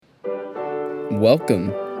Welcome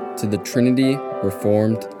to the Trinity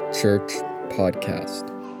Reformed Church podcast.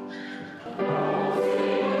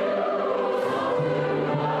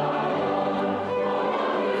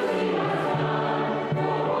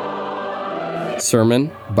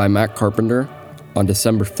 Sermon by Matt Carpenter on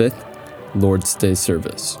December 5th, Lord's Day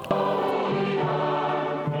service.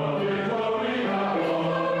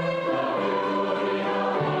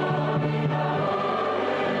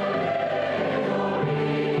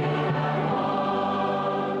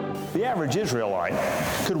 The average Israelite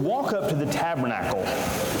could walk up to the tabernacle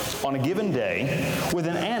on a given day with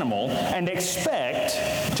an animal and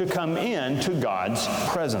expect to come into God's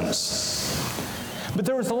presence. But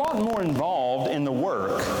there was a lot more involved in the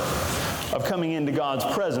work of coming into God's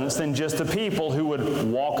presence than just the people who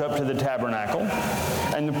would walk up to the tabernacle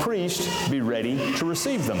and the priest be ready to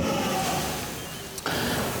receive them.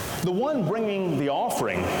 The one bringing the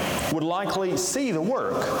offering would likely see the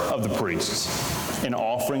work of the priests in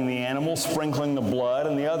offering the animal, sprinkling the blood,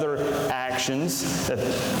 and the other actions that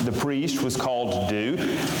the priest was called to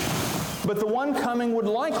do. But the one coming would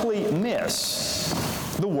likely miss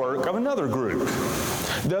the work of another group,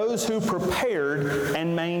 those who prepared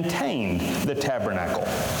and maintained the tabernacle.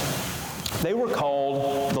 They were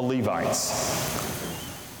called the Levites.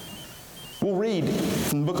 We'll read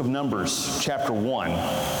from the book of Numbers, chapter 1,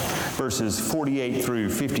 verses 48 through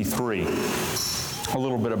 53, a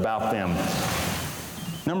little bit about them.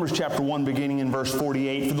 Numbers chapter 1, beginning in verse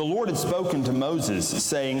 48, "For the Lord had spoken to Moses,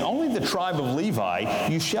 saying, Only the tribe of Levi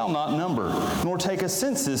you shall not number, nor take a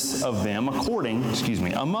census of them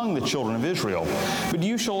among the children of Israel. But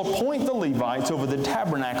you shall appoint the Levites over the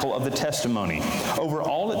tabernacle of the testimony, over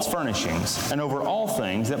all its furnishings, and over all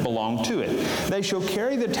things that belong to it. They shall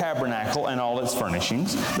carry the tabernacle and all its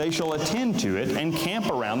furnishings. They shall attend to it and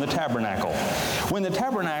camp around the tabernacle. When the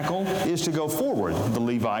tabernacle is to go forward, the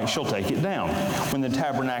Levites shall take it down. When the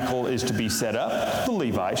tabernacle is to be set up, the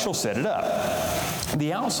Levites shall set it up.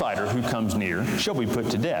 The outsider who comes near shall be put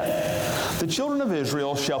to death. The children of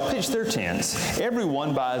Israel shall pitch their tents,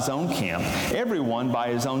 everyone by his own camp, everyone by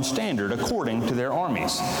his own standard, according to their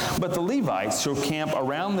armies. But the Levites shall camp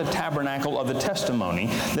around the tabernacle of the testimony,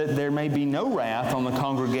 that there may be no wrath on the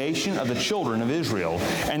congregation of the children of Israel.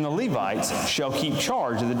 And the Levites shall keep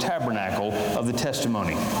charge of the tabernacle of the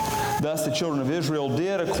testimony. Thus the children of Israel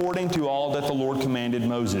did according to all that the Lord commanded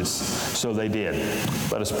Moses. So they did."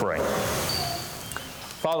 Let us pray.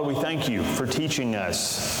 Father, we thank you for teaching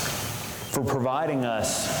us, for providing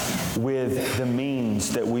us with the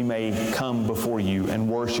means that we may come before you and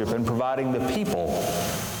worship, and providing the people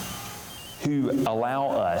who allow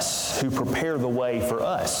us, who prepare the way for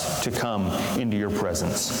us to come into your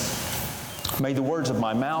presence. May the words of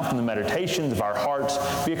my mouth and the meditations of our hearts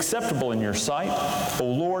be acceptable in your sight, O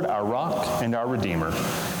Lord, our rock and our Redeemer.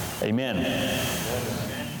 Amen.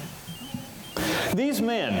 These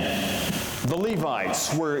men, the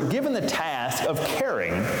Levites, were given the task of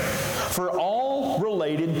caring for all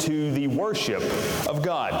related to the worship of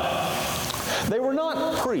God. They were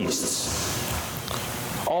not priests,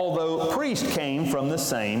 although priests came from the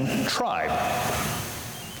same tribe.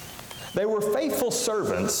 They were faithful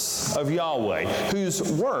servants of Yahweh, whose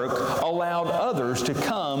work allowed others to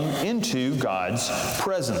come into God's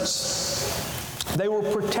presence. They were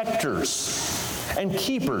protectors and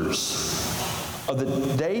keepers of the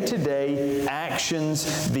day-to-day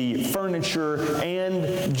actions, the furniture, and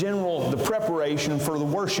the preparation for the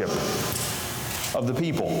worship of the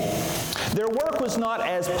people. Their work was not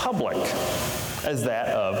as public as that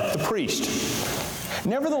of the priest.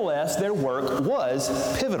 Nevertheless, their work was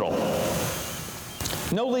pivotal.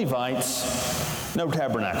 No Levites, no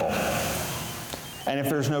tabernacle. And if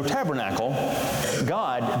there's no tabernacle,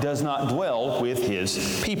 God does not dwell with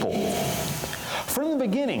his people. From the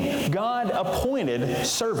beginning, God appointed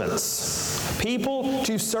servants, people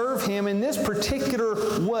to serve him in this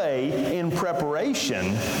particular way in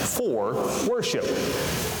preparation for worship.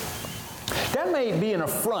 That may be an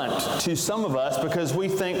affront to some of us because we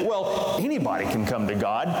think, well, anybody can come to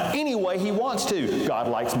God any way he wants to. God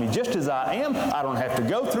likes me just as I am. I don't have to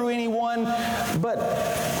go through anyone. But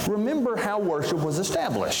remember how worship was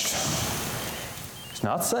established. It's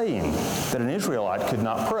not saying that an Israelite could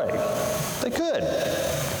not pray. They could.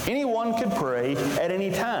 Anyone could pray at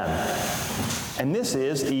any time. And this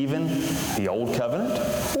is even the Old Covenant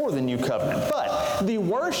or the New Covenant. But the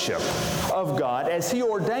worship of God as he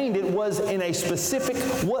ordained it was in a specific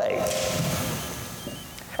way.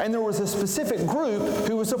 And there was a specific group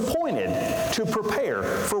who was appointed to prepare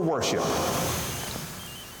for worship.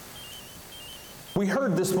 We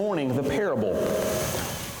heard this morning the parable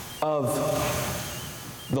of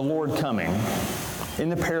the Lord coming in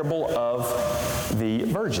the parable of the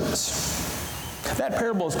virgins. That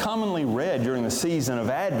parable is commonly read during the season of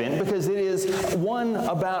Advent because it is one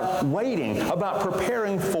about waiting, about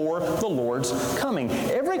preparing for the Lord's coming.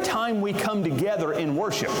 Every time we come together in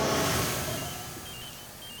worship,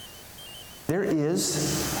 there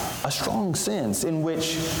is a strong sense in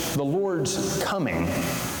which the Lord's coming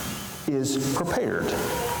is prepared.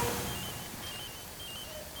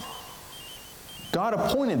 God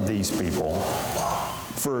appointed these people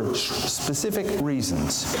for specific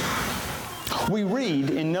reasons. We read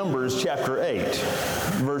in Numbers chapter 8,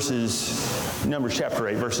 verses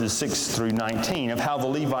 6 through 19, of how the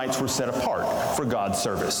Levites were set apart for God's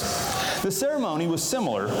service. The ceremony was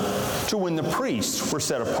similar to when the priests were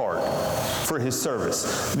set apart for His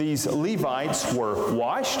service. These Levites were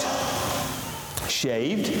washed,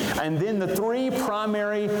 shaved, and then the three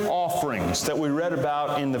primary offerings that we read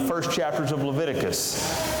about in the first chapters of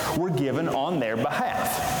Leviticus were given on their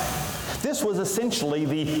behalf. This was essentially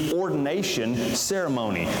the ordination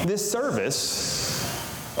ceremony. This service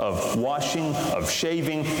of washing, of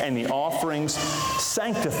shaving, and the offerings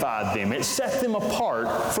sanctified them. It set them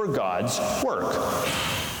apart for God's work.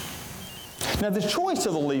 Now, the choice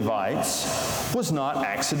of the Levites was not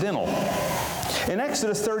accidental. In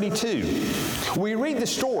Exodus 32, we read the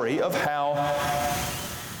story of how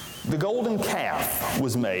the golden calf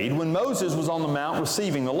was made when Moses was on the mount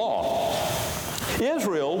receiving the law.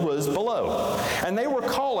 Israel was below, and they were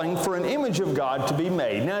calling for an image of God to be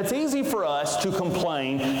made. Now, it's easy for us to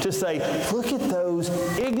complain, to say, look at those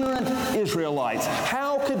ignorant Israelites.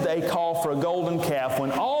 How could they call for a golden calf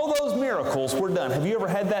when all those miracles were done? Have you ever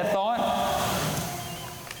had that thought?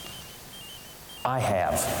 I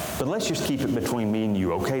have. But let's just keep it between me and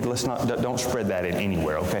you, okay? Don't spread that in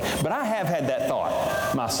anywhere, okay? But I have had that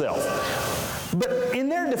thought myself. But in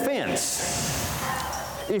their defense,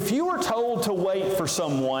 if you were told to wait for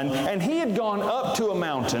someone and he had gone up to a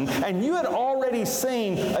mountain and you had already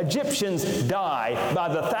seen Egyptians die by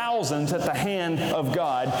the thousands at the hand of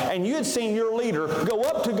God, and you had seen your leader go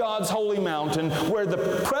up to God's holy mountain where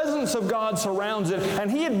the presence of God surrounds it, and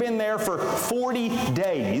he had been there for 40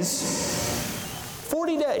 days,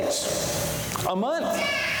 40 days, a month,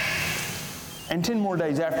 and 10 more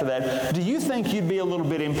days after that, do you think you'd be a little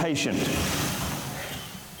bit impatient?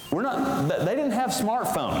 They didn't have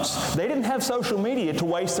smartphones. They didn't have social media to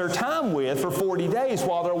waste their time with for 40 days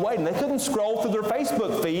while they're waiting. They couldn't scroll through their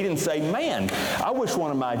Facebook feed and say, man, I wish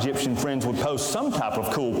one of my Egyptian friends would post some type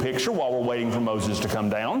of cool picture while we're waiting for Moses to come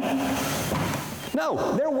down.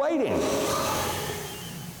 No, they're waiting.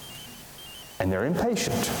 And they're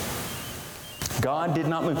impatient. God did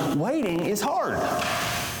not move. Waiting is hard.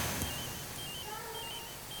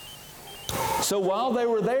 So while they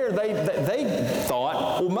were there, they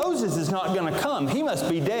thought, well, Moses is not going to come. He must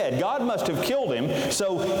be dead. God must have killed him.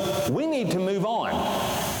 So we need to move on.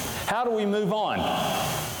 How do we move on?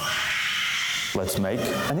 Let's make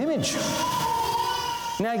an image.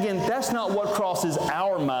 Now again, that's not what crosses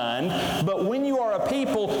our mind, but when you are a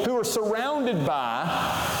people who are surrounded by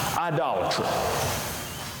idolatry,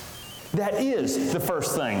 that is the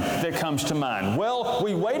first thing that comes to mind. Well,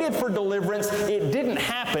 we waited for deliverance. It didn't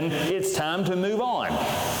happen. It's time to move on.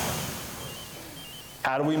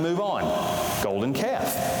 How do we move on? Golden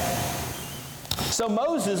calf. So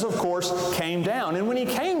Moses, of course, came down. And when he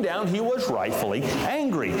came down, he was rightfully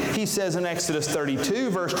angry. He says in Exodus 32,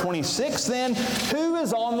 verse 26, then, who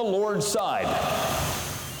is on the Lord's side?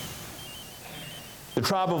 The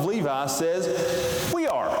tribe of Levi says, we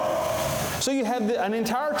are. So you have an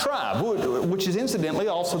entire tribe, which is incidentally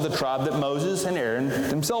also the tribe that Moses and Aaron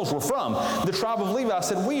themselves were from. The tribe of Levi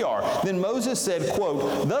said, we are. Then Moses said,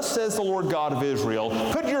 quote, thus says the Lord God of Israel,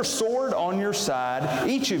 put your sword on your side,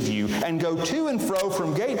 each of you, and go to and fro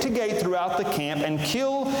from gate to gate throughout the camp, and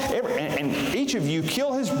each of you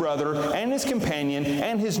kill his brother and his companion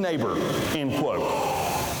and his neighbor, end quote.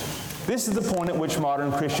 This is the point at which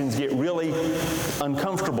modern Christians get really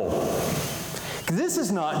uncomfortable. This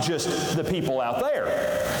is not just the people out there.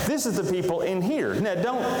 This is the people in here. Now,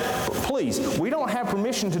 please, we don't have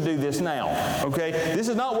permission to do this now, okay? This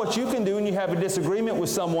is not what you can do when you have a disagreement with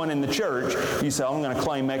someone in the church. You say, I'm going to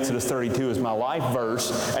claim Exodus 32 as my life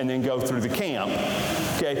verse and then go through the camp.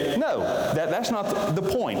 Okay? No, that's not the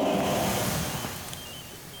point.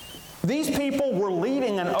 These people were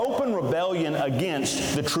leading an open rebellion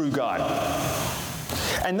against the true God.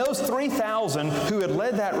 And those 3,000 who had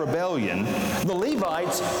led that rebellion, the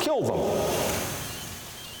Levites killed them.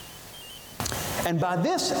 And by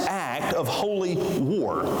this act of holy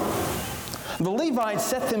war, the Levites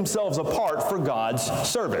set themselves apart for God's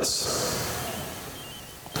service.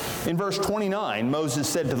 In verse 29, Moses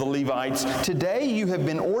said to the Levites, "Today you have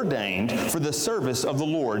been ordained for the service of the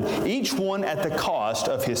Lord, each one at the cost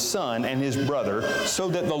of his son and his brother, so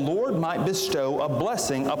that the Lord might bestow a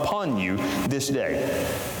blessing upon you this day."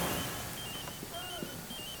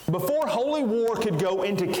 Before holy war could go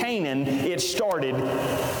into Canaan, it started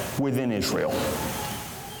within Israel.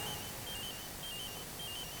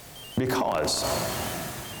 Because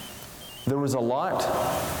there was a lot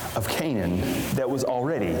of Canaan that was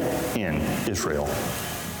already in Israel,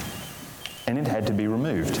 and it had to be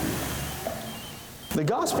removed. The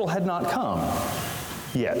gospel had not come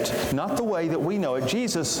yet, not the way that we know it.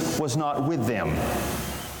 Jesus was not with them,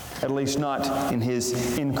 at least not in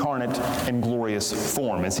his incarnate and glorious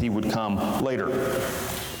form, as he would come later.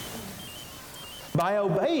 By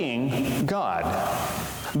obeying God,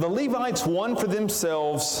 the Levites won for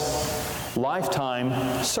themselves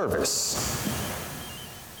lifetime service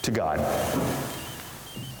to God.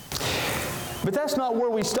 But that's not where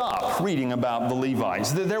we stop reading about the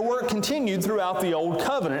Levites. Their work continued throughout the Old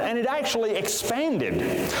Covenant, and it actually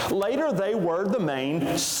expanded. Later, they were the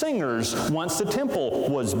main singers once the temple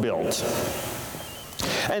was built.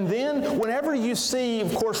 And then, whenever you see,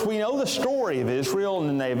 of course, we know the story of Israel, and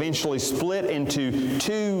then they eventually split into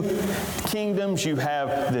two kingdoms. You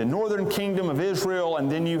have the northern kingdom of Israel, and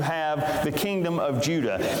then you have the kingdom of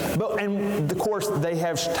Judah. And of course, they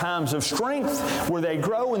have times of strength where they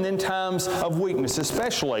grow, and then times of weakness.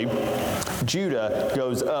 Especially, Judah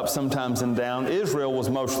goes up sometimes and down. Israel was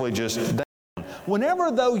mostly just down. Whenever,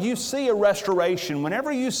 though, you see a restoration,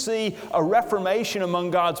 whenever you see a reformation among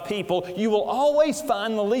God's people, you will always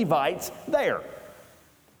find the Levites there.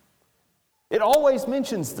 It always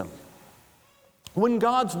mentions them. When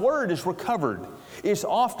God's Word is recovered, it's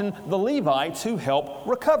often the Levites who help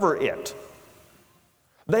recover it.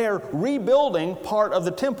 They are rebuilding part of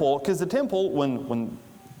the temple, because the temple, when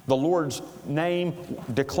the Lord's name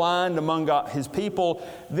declined among His people,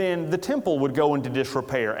 then the temple would go into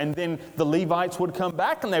disrepair. And then the Levites would come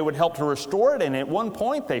back and they would help to restore it. And at one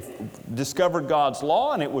point they discovered God's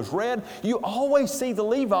law and it was read. You always see the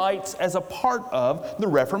Levites as a part of the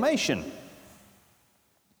Reformation.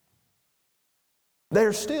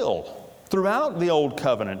 They're still, throughout the Old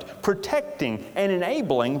Covenant, protecting and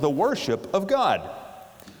enabling the worship of God.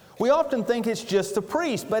 We often think it's just the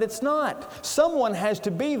priest, but it's not. Someone has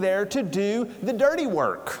to be there to do the dirty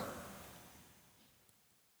work.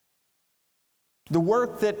 The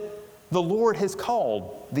work that the Lord has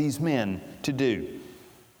called these men to do.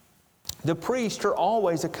 The priests are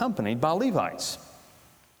always accompanied by Levites.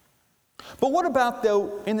 But what about,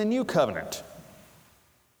 though, in the New Covenant?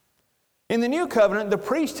 In the New Covenant, the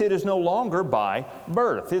priesthood is no longer by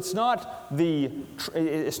birth. It's not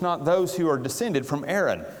those who are descended from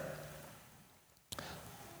Aaron.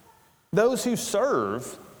 Those who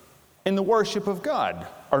serve in the worship of God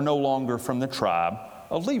are no longer from the tribe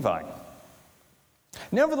of Levi.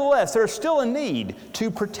 Nevertheless, there is still a need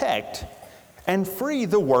to protect and free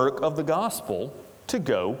the work of the gospel to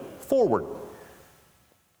go forward.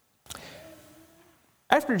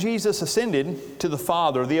 After Jesus ascended to the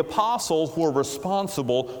Father, the apostles were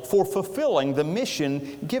responsible for fulfilling the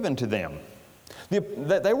mission given to them.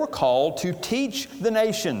 They were called to teach the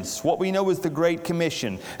nations, what we know as the Great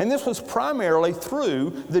Commission. And this was primarily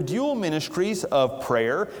through the dual ministries of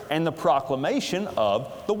prayer and the proclamation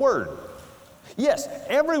of the Word. Yes,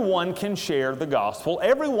 everyone can share the gospel.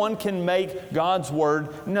 Everyone can make God's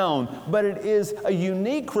Word known. But it is a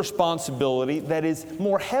unique responsibility that is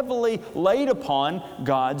more heavily laid upon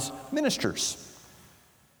God's ministers.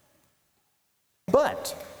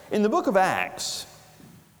 But in the book of Acts,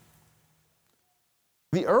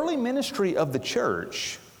 the early ministry of the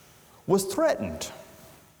church was threatened.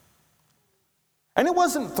 And it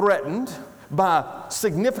wasn't threatened by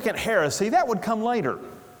significant heresy. That would come later.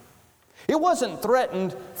 It wasn't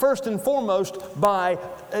threatened, first and foremost, by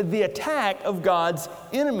the attack of God's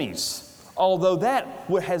enemies, although that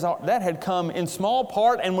had come in small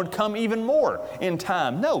part and would come even more in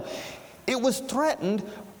time. No, it was threatened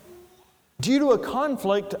due to a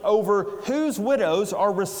conflict over whose widows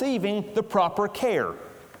are receiving the proper care.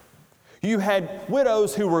 You had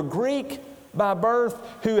widows who were Greek by birth,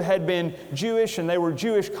 who had been Jewish, and they were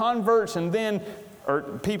Jewish converts, and then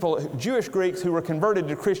Jewish Greeks who were converted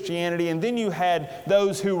to Christianity, and then you had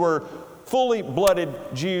those who were fully blooded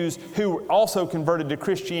Jews who were also converted to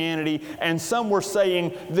Christianity, and some were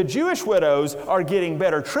saying the Jewish widows are getting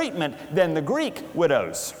better treatment than the Greek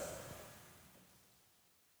widows.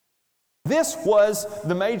 This was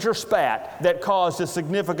the major spat that caused a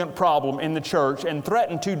significant problem in the church and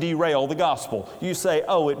threatened to derail the gospel. You say,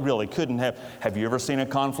 oh, it really couldn't have. Have you ever seen a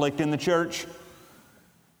conflict in the church?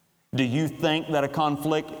 Do you think that a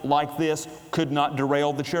conflict like this could not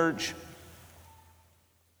derail the church?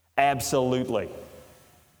 Absolutely.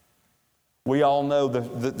 We all know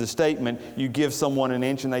the statement, you give someone an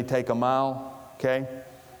inch and they take a mile, okay?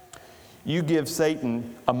 You give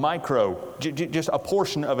Satan a micro, just a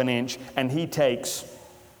portion of an inch, and he takes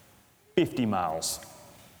 50 miles.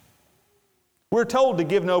 We're told to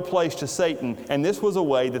give no place to Satan, and this was a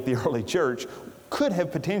way that the early church could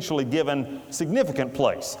have potentially given significant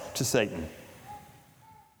place to Satan.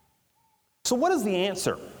 So what is the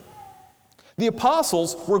answer? The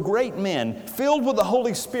apostles were great men, filled with the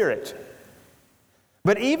Holy Spirit.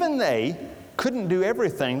 But even they couldn't do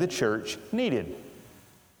everything the church needed.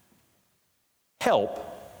 Help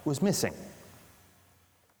was missing.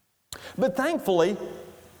 But thankfully,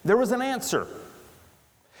 there was an answer.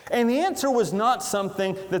 And the answer was not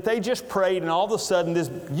something that they just prayed and all of a sudden this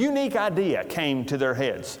unique idea came to their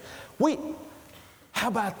heads. How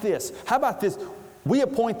about this? How about this? We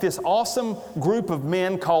appoint this awesome group of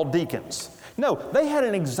men called deacons. No, they had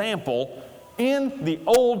an example in the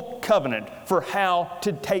Old Covenant for how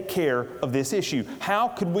to take care of this issue. How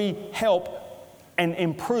could we help and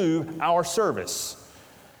improve our service?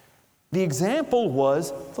 The example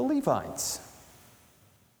was the Levites.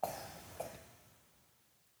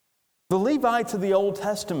 The Levites of the Old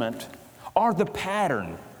Testament are the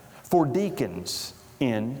pattern for deacons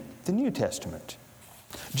in the New Testament.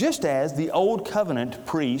 Just as the Old Covenant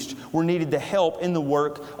priests were needed to help in the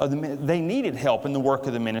work of they needed help in the work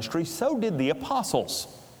of the ministry, so did the apostles.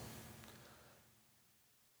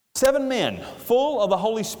 7 men full of the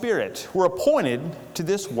Holy Spirit were appointed to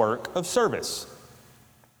this work of service.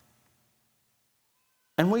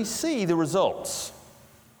 And we see the results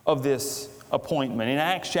of this appointment. In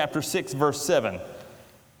Acts chapter 6, verse 7,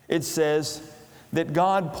 it says that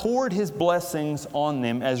God poured His blessings on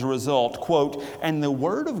them as a result, quote, "And the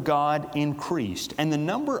word of God increased, and the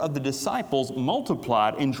number of the disciples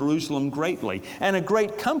multiplied in Jerusalem greatly, and a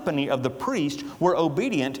great company of the priests were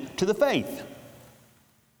obedient to the faith."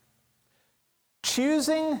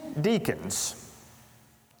 Choosing deacons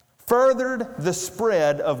furthered the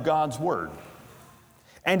spread of God's word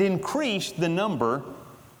and increased the number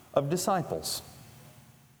of disciples.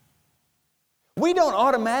 We don't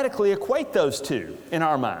automatically equate those two in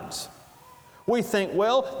our minds. We think,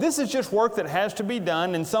 well, this is just work that has to be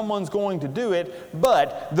done and someone's going to do it,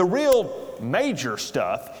 but the real major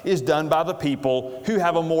stuff is done by the people who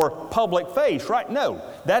have a more public face, right? No,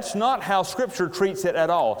 that's not how Scripture treats it at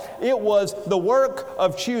all. It was the work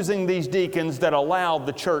of choosing these deacons that allowed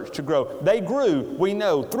the church to grow. They grew, we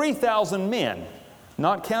know, 3,000 men,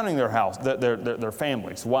 not counting their house, their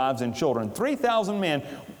families, wives and children. 3,000 men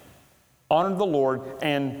honored the Lord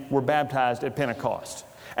and were baptized at Pentecost.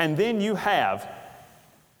 And then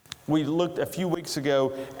we looked a few weeks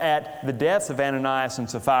ago at the deaths of Ananias and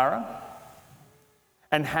Sapphira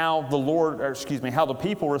and how the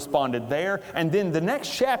people responded there. And then the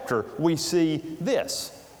next chapter we see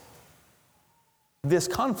this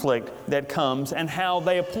conflict that comes and how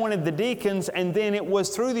they appointed the deacons, and then it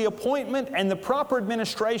was through the appointment and the proper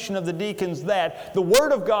administration of the deacons that the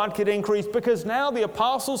Word of God could increase, because now the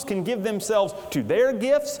apostles can give themselves to their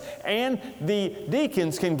gifts and the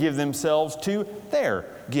deacons can give themselves to their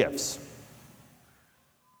gifts.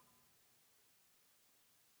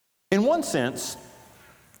 In one sense,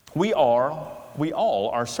 we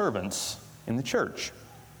all are servants in the church.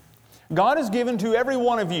 God has given to every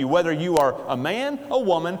one of you, whether you are a man, a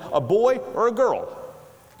woman, a boy, or a girl.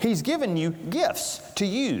 He's given you gifts to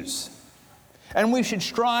use. And we should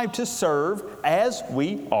strive to serve as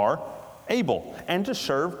we are able and to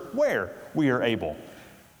serve where we are able.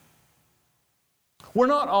 We're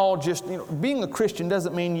not all just, being a Christian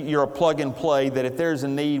doesn't mean you're a plug and play, that if there's a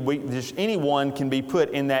need, anyone can be put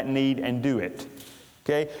in that need and do it.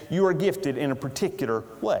 Okay? You are gifted in a particular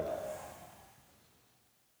way.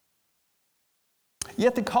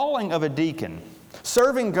 Yet the calling of a deacon,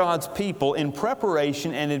 serving God's people in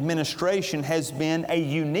preparation and administration, has been a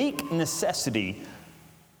unique necessity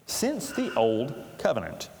since the Old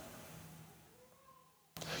Covenant.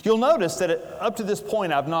 You'll notice that up to this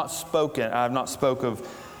point I have not spoke of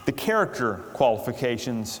the character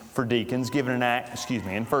qualifications for deacons given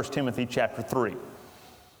in 1 Timothy chapter 3.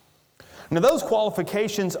 Now those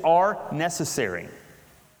qualifications are necessary,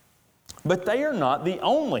 but they are not the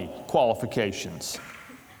only qualifications.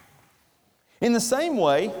 In the same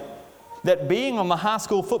way that being on the high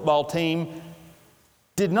school football team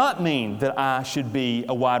did not mean that I should be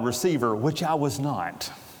a wide receiver, which I was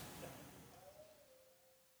not.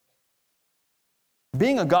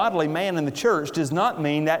 Being a godly man in the church does not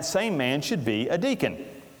mean that same man should be a deacon.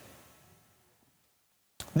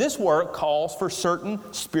 This work calls for certain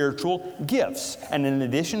spiritual gifts. And in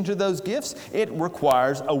addition to those gifts, it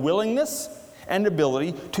requires a willingness and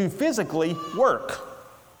ability to physically work.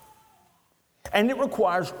 And it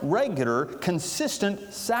requires regular,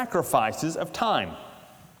 consistent sacrifices of time.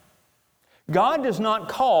 God does not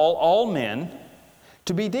call all men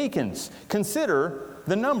to be deacons. Consider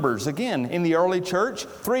the numbers. Again, in the early church,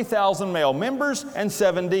 3,000 male members and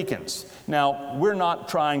 7 deacons. Now, we're not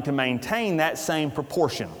trying to maintain that same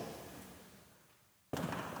proportion.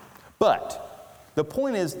 But the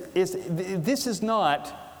point is this is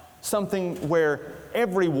not something where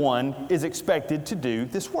everyone is expected to do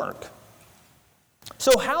this work.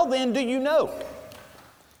 So how then do you know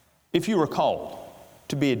if you are called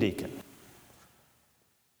to be a deacon?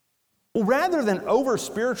 Well, rather than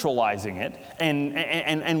over-spiritualizing it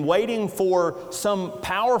and waiting for some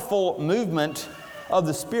powerful movement of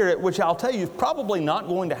the Spirit, which I'll tell you is probably not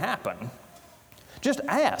going to happen, just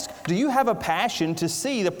ask, do you have a passion to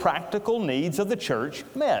see the practical needs of the church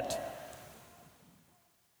met?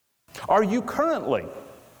 Are you currently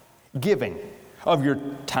giving of your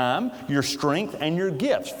time, your strength, and your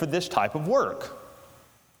gifts for this type of work?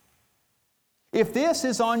 If this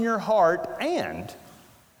is on your heart and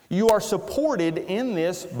you are supported in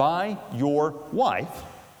this by your wife,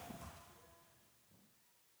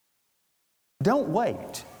 don't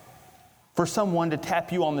wait for someone to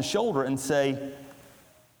tap you on the shoulder and say,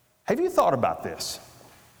 have you thought about this?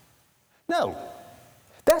 No.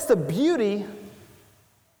 That's the beauty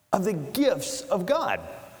of the gifts of God.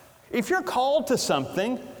 If you're called to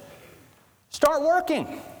something, start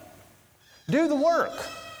working. Do the work.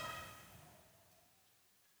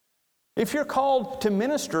 If you're called to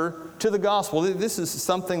minister to the gospel, this is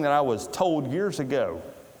something that I was told years ago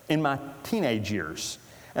in my teenage years,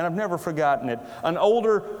 and I've never forgotten it. An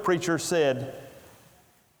older preacher said,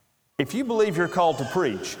 if you believe you're called to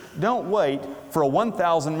preach, don't wait for a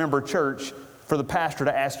 1,000 member church for the pastor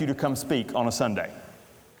to ask you to come speak on a Sunday.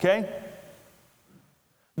 Okay?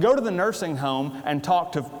 Go to the nursing home and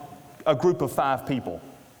talk to a group of 5 people.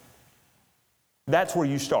 That's where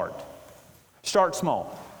you start. Start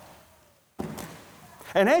small.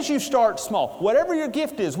 And as you start small, whatever your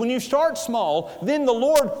gift is, when you start small, then the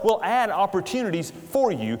Lord will add opportunities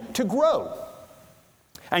for you to grow.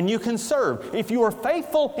 And you can serve. If you are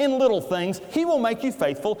faithful in little things, He will make you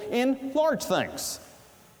faithful in large things.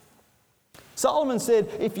 Solomon said,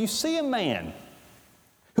 if you see a man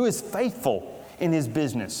who is faithful in his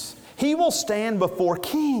business, he will stand before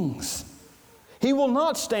kings. He will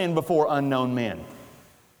not stand before unknown men.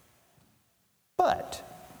 But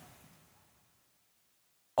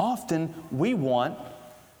often we want,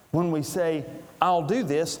 when we say, I'll do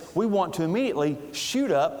this, we want to immediately shoot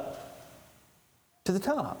up to the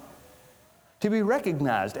top, to be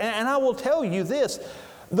recognized. And I will tell you this,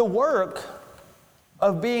 the work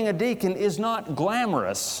of being a deacon is not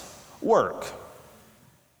glamorous work.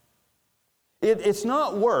 It's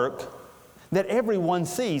not work that everyone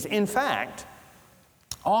sees. In fact,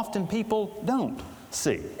 often people don't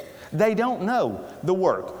see. They don't know the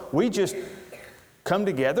work. We just come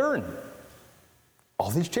together and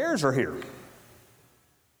all these chairs are here.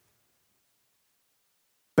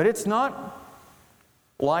 But it's not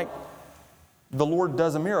like the Lord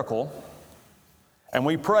does a miracle and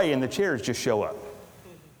we pray and the chairs just show up.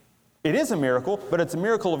 It is a miracle, but it's a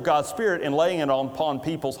miracle of God's Spirit in laying it upon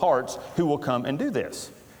people's hearts who will come and do this.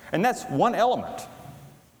 And that's one element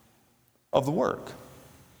of the work.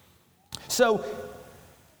 So,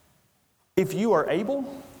 if you are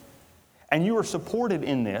able and you are supported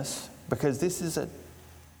in this, because this is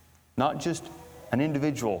not just an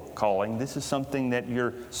individual calling, this is something that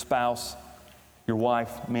your spouse, your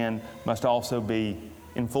wife, men, must also be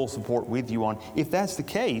in full support with you on. If that's the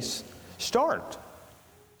case, start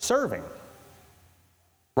serving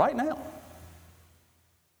right now.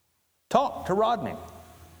 Talk to Rodney.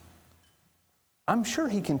 I'm sure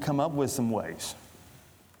he can come up with some ways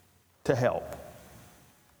to help.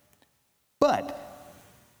 But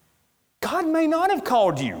God may not have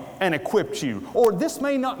called you and equipped you, or this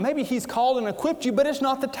may not, maybe He's called and equipped you, but it's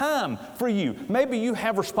not the time for you. Maybe you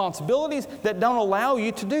have responsibilities that don't allow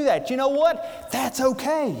you to do that. You know what? That's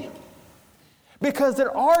okay. Because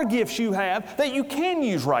there are gifts you have that you can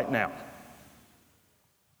use right now.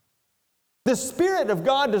 The Spirit of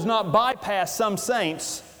God does not bypass some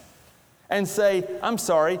saints and say, I'm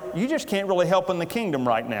sorry, you just can't really help in the kingdom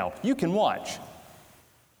right now. You can watch.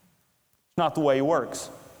 It's not the way He works.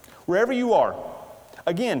 Wherever you are,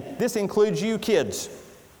 again, this includes you kids.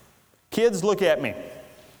 Kids, look at me.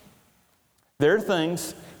 There are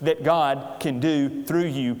things that God can do through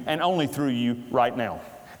you and only through you right now.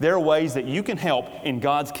 There are ways that you can help in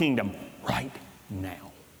God's kingdom right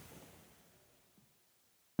now.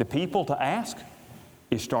 The people to ask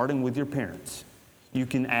is starting with your parents. You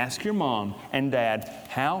can ask your mom and dad,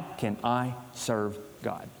 how can I serve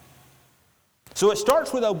God? So it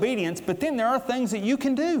starts with obedience, but then there are things that you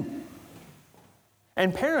can do.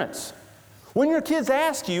 And parents, when your kids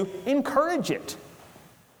ask you, encourage it.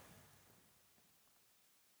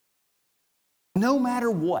 No matter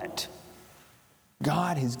what,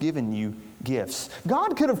 God has given you gifts.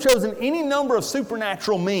 God could have chosen any number of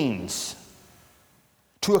supernatural means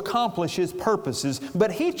to accomplish His purposes,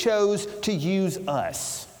 but He chose to use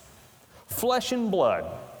us, flesh and blood,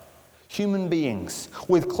 human beings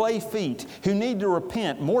with clay feet who need to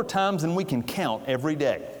repent more times than we can count every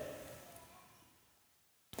day.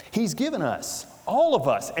 He's given us, all of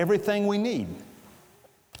us, everything we need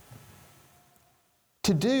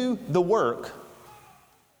to do the work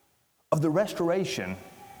of the restoration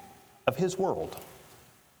of His world.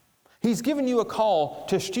 He's given you a call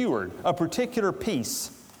to steward a particular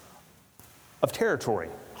piece of territory.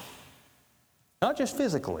 Not just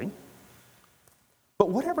physically, but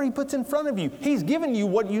whatever He puts in front of you. He's given you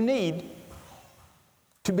what you need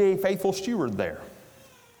to be a faithful steward there.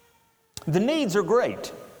 The needs are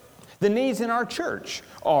great. The needs in our church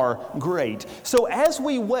are great. So as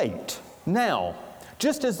we wait now,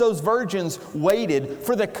 just as those virgins waited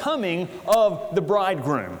for the coming of the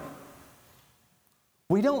bridegroom,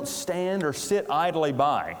 we don't stand or sit idly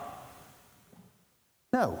by.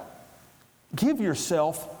 No. Give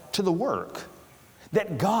yourself to the work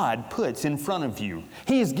that God puts in front of you.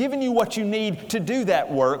 He has given you what you need to do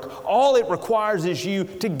that work. All it requires is you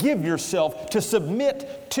to give yourself, to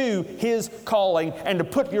submit to His calling, and to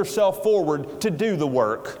put yourself forward to do the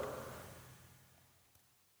work.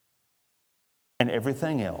 And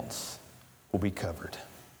everything else will be covered.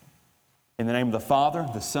 In the name of the Father,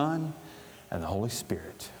 the Son, and the Holy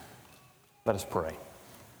Spirit. Let us pray.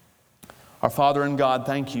 Our Father and God,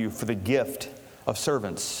 thank You for the gift of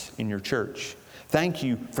servants in Your church. Thank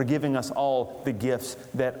You for giving us all the gifts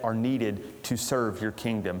that are needed to serve Your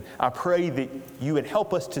kingdom. I pray that You would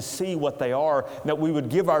help us to see what they are, that we would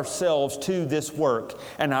give ourselves to this work.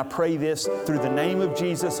 And I pray this through the name of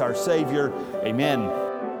Jesus, our Savior. Amen.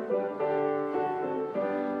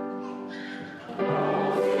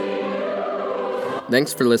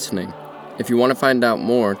 Thanks for listening. If you want to find out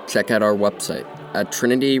more, check out our website at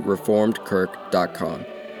trinityreformedkirk.com.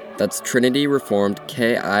 That's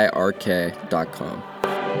trinityreformedkirk.com.